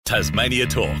Tasmania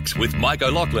Talks with Mike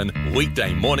O'Loughlin,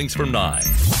 weekday mornings from 9.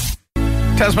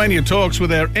 Tasmania Talks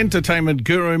with our entertainment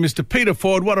guru, Mr. Peter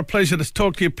Ford. What a pleasure to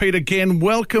talk to you, Pete, again.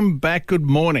 Welcome back. Good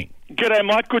morning. G'day,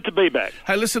 Mike. Good to be back.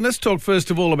 Hey, listen, let's talk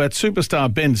first of all about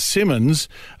superstar Ben Simmons.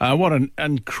 What an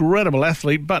incredible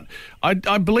athlete. But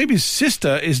I believe his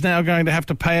sister is now going to have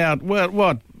to pay out,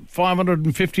 what,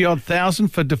 550,000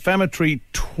 for defamatory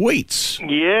tweets.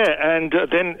 Yeah, and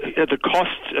then the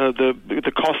costs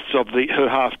of her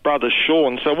half brother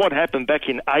Sean. So what happened back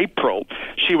in April?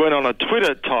 She went on a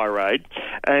Twitter tirade,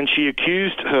 and she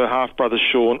accused her half brother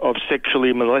Sean of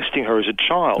sexually molesting her as a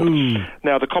child.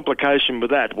 Now the complication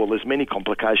with that, well, there's many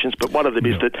complications, but one of them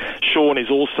is that Sean is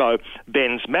also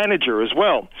Ben's manager as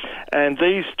well. And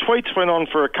these tweets went on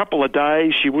for a couple of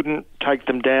days. She wouldn't take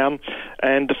them down,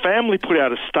 and the family put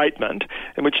out a statement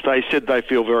in which they said they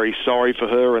feel very sorry for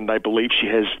her and they believe she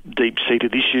has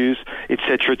deep-seated issues,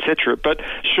 etc., etc. But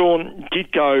Sean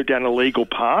did go down a legal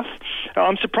path.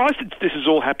 I'm surprised that this has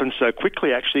all happened so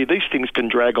quickly, actually. These things can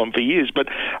drag on for years, but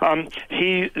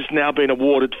he has now been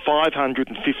awarded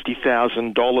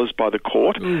 $550,000 by the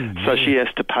court, so she has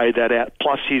to pay that out,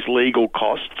 plus his legal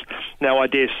costs. Now, I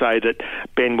dare say that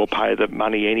Ben will pay the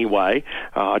money anyway.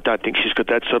 I don't think she's got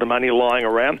that sort of money lying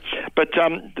around. But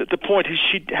the point is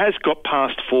she has got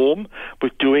past form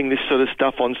with doing this sort of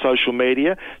stuff on social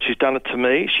media. She's done it to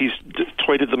me. She's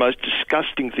tweeted the most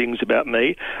disgusting things about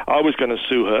me. I was going to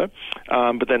sue her,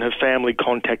 but then her family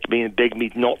contacted me and begged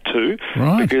me not to,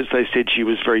 because they said she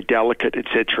was very delicate,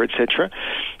 etc., etc.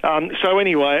 So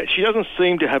anyway, she doesn't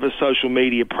seem to have a social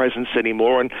media presence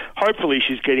anymore, and hopefully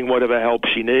she's getting whatever help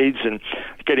she needs and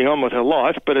getting on with her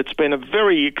life. But it's been a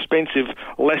very expensive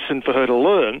lesson for her to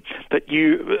learn that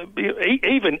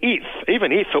even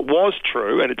if it was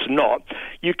true, and it's not,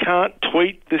 you can't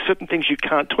tweet. There's certain things you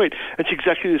can't tweet. It's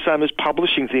exactly the same as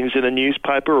publishing things in a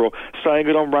newspaper or saying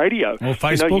it on radio. Or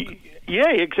Facebook. Yeah,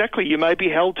 exactly. You may be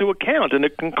held to account, and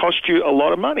it can cost you a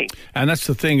lot of money. And that's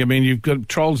the thing. I mean,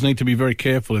 trolls need to be very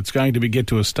careful. It's going to get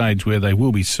to a stage where they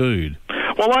will be sued.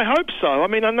 Well, I hope so. I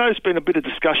mean, I know there's been a bit of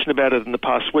discussion about it in the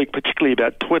past week, particularly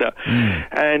about Twitter.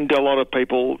 And a lot of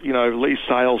people, Lee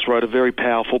Sales wrote a very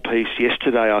powerful piece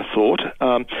yesterday, I thought.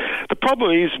 The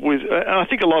problem is and I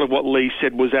think a lot of what Lee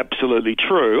said was absolutely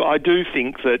true. I do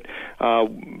think that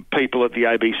people at the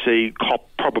ABC cop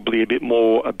probably a bit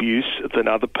more abuse than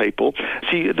other people.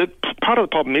 See, part of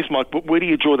the problem is, Mike, where do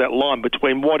you draw that line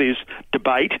between what is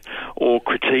debate or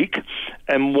critique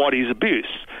and what is abuse?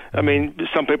 I mean,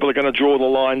 some people are going to draw the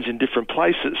lines in different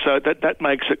places, so that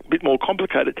makes it a bit more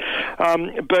complicated.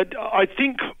 But I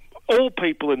think all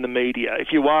people in the media,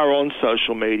 if you are on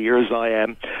social media, as I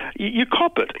am, you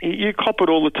cop it. You cop it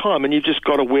all the time, and you've just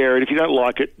got to wear it. If you don't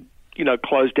like it,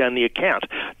 close down the account.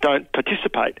 Don't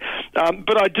participate.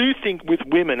 But I do think with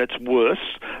women it's worse,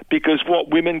 because what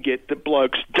women get that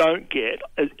blokes don't get,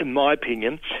 in my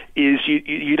opinion, is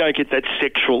you don't get that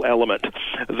sexual element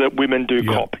that women do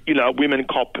cop. Women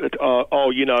cop it,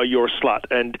 you're a slut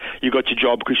and you got your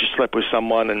job because you slept with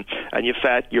someone and you're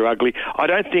fat, you're ugly. I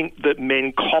don't think that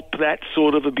men cop that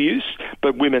sort of abuse,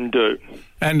 but women do.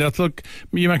 And look,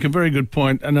 you make a very good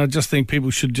point, and I just think people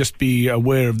should just be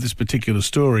aware of this particular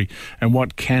story and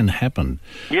what can happen.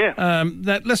 Yeah.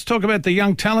 Let's talk about the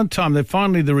Young Talent Time.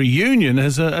 The reunion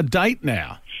has a date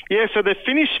now. Yeah, so they've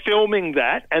finished filming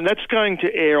that, and that's going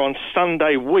to air on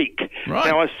Sunday week. Right.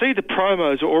 Now, I see the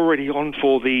promos are already on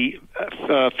for the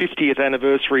 50th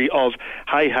anniversary of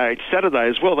Hey Hey. It's Saturday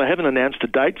as well. They haven't announced a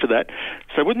date for that.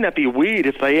 So wouldn't that be weird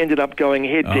if they ended up going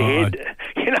head-to-head?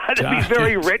 That'd be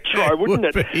very retro,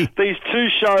 wouldn't it? These two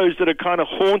shows that have kind of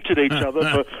haunted each other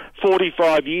for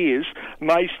 45 years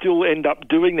may still end up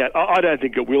doing that. I don't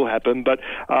think it will happen, but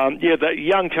the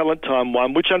Young Talent Time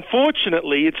one, which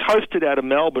unfortunately it's hosted out of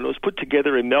Melbourne. It was put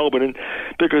together in Melbourne, and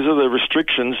because of the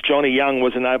restrictions, Johnny Young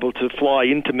wasn't able to fly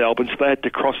into Melbourne, so they had to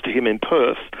cross to him in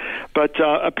Perth. But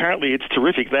apparently it's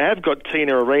terrific. They have got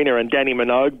Tina Arena and Danny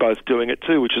Minogue both doing it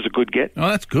too, which is a good get. Oh,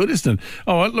 that's good, isn't it?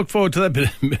 Oh, I look forward to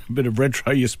that bit of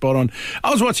retro. You're spot on.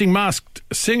 I was watching Masked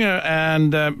Singer,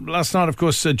 and last night, of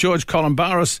course, George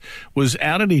Columbaris was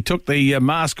outed. He took the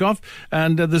mask off,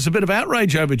 and there's a bit of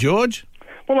outrage over George.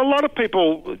 Well, a lot of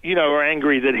people, are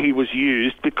angry that he was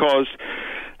used because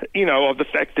of the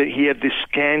fact that he had this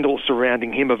scandal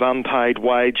surrounding him of unpaid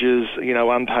wages,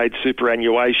 unpaid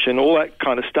superannuation, all that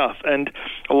kind of stuff. And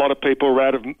a lot of people were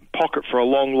out of pocket for a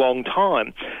long, long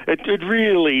time. It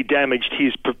really damaged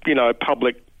his,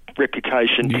 public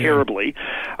reputation terribly,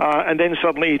 and then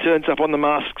suddenly he turns up on The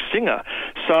Masked Singer.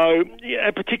 So So,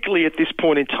 particularly at this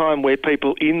point in time where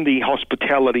people in the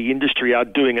hospitality industry are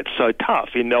doing it so tough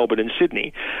in Melbourne and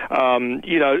Sydney,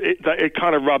 it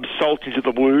kind of rubs salt into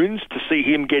the wounds to see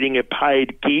him getting a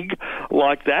paid gig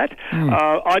like that.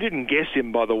 I didn't guess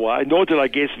him, by the way, nor did I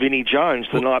guess Vinnie Jones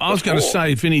the night before. I was going to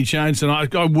say Vinnie Jones, and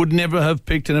I would never have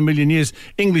picked in a million years.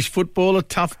 English footballer,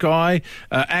 tough guy,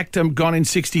 actor, gone in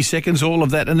 60 seconds, all of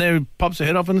that, and there pops a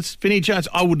head off, and it's Vinnie Jones.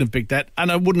 I wouldn't have picked that,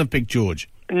 and I wouldn't have picked George.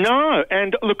 No,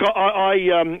 and look,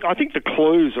 I think the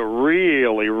clues are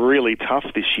really, really tough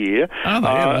this year.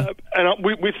 And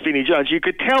with Vinnie Jones, you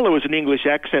could tell there was an English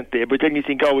accent there, but then you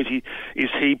think, is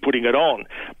he putting it on?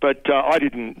 But I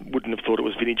wouldn't have thought it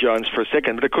was Vinnie Jones for a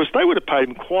second. But of course, they would have paid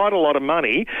him quite a lot of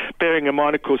money, bearing in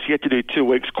mind, of course, he had to do 2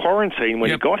 weeks quarantine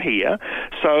when he got here.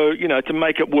 So to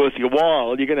make it worth your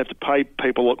while, you're going to have to pay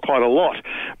people quite a lot.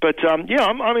 But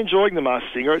I'm enjoying The Masked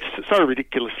Singer. It's so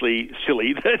ridiculously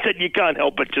silly that you can't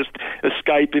help but just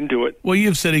escape into it. Well,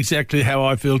 you've said exactly how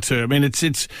I feel too. I mean,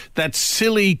 it's that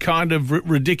silly kind of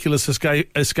ridiculous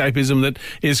escapism that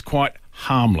is quite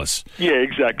harmless. Yeah,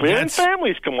 exactly. And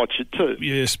families can watch it too.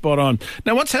 Yeah, spot on.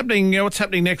 Now, what's happening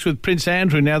next with Prince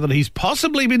Andrew now that he's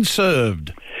possibly been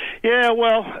served? Yeah,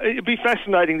 well, it'd be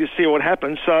fascinating to see what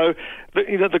happens. So,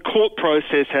 the court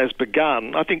process has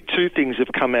begun. I think 2 things have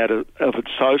come out of it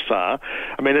so far.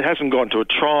 I mean, it hasn't gone to a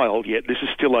trial yet. This is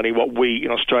still only what we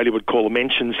in Australia would call a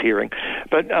mentions hearing.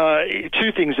 But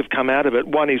 2 things have come out of it.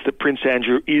 One is that Prince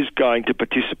Andrew is going to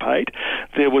participate.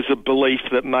 There was a belief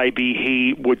that maybe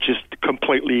he would just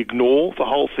completely ignore the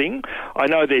whole thing. I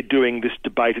know they're doing this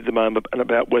debate at the moment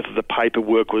about whether the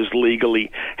paperwork was legally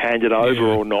handed over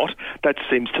or not. That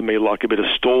seems to me like a bit of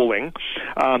stalling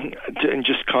and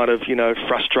just kind of,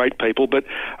 frustrate people. But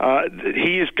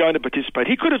he is going to participate.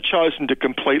 He could have chosen to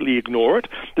completely ignore it.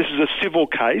 This is a civil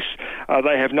case.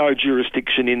 They have no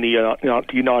jurisdiction in the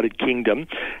United Kingdom.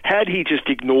 Had he just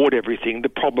ignored everything, the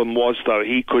problem was, though,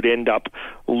 he could end up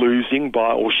losing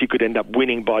or she could end up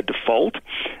winning by default,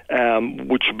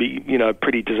 which would be,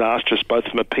 pretty disastrous both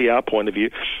from a PR point of view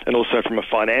and also from a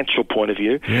financial point of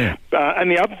view. Yeah.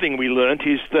 And the other thing we learnt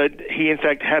is that he, in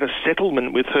fact, had a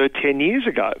settlement with her 10 years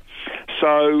ago.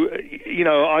 So,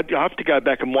 I have to go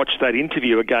back and watch that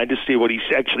interview again to see what he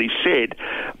actually said.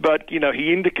 But,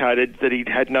 he indicated that he'd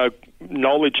had no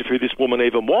knowledge of who this woman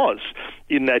even was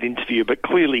in that interview, but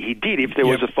clearly he did if there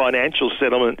was a financial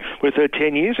settlement with her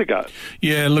 10 years ago.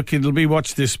 Yeah, look, it'll be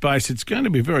watch this space. It's going to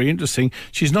be very interesting.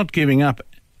 She's not giving up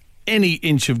any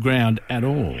inch of ground at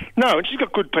all. No, and she's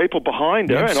got good people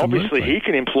behind her, and obviously he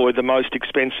can employ the most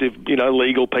expensive,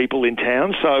 legal people in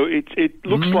town, so it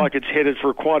looks like it's headed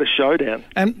for quite a showdown.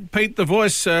 And Pete, the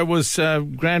voice was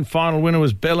grand final winner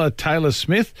was Bella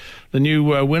Taylor-Smith, the new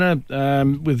winner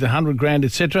with the 100 grand,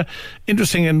 etc.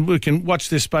 Interesting, and we can watch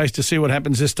this space to see what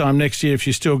happens this time next year if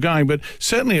she's still going, but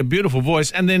certainly a beautiful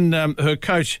voice. And then her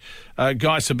coach,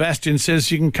 Guy Sebastian, says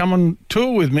you can come on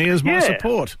tour with me as my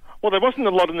support. Well, there wasn't a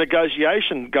lot of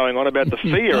negotiation going on about the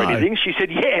fee or anything. She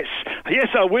said, yes,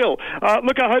 I will.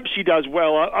 Look, I hope she does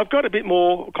well. I've got a bit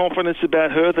more confidence about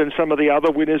her than some of the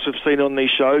other winners we've seen on these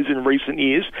shows in recent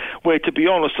years, where, to be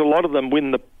honest, a lot of them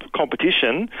win the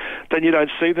competition, then you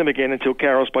don't see them again until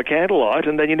Carols by Candlelight,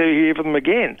 and then you never hear from them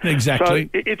again.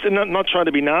 Exactly. So it's not trying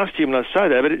to be nasty when I say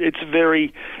that, but it's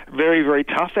very, very, very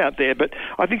tough out there. But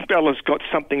I think Bella's got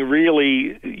something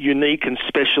really unique and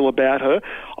special about her.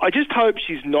 I just hope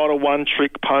she's not a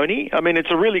one-trick pony. I mean,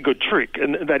 it's a really good trick,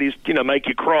 and that is, make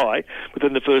you cry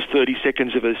within the first 30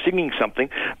 seconds of her singing something.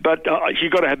 But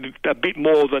you've got to have a bit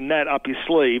more than that up your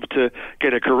sleeve to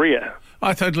get a career.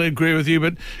 I totally agree with you,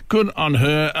 but good on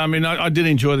her. I mean, I did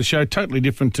enjoy the show. Totally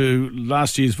different to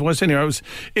last year's voice. Anyway, it was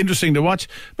interesting to watch.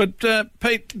 But,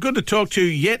 Pete, good to talk to you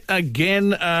yet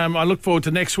again. I look forward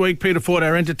to next week. Peter Ford,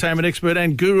 our entertainment expert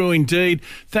and guru indeed.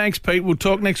 Thanks, Pete. We'll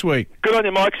talk next week. Good on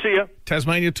you, Mike. See ya.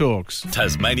 Tasmania Talks.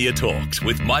 Tasmania Talks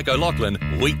with Mike O'Loughlin,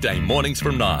 weekday mornings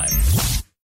from 9.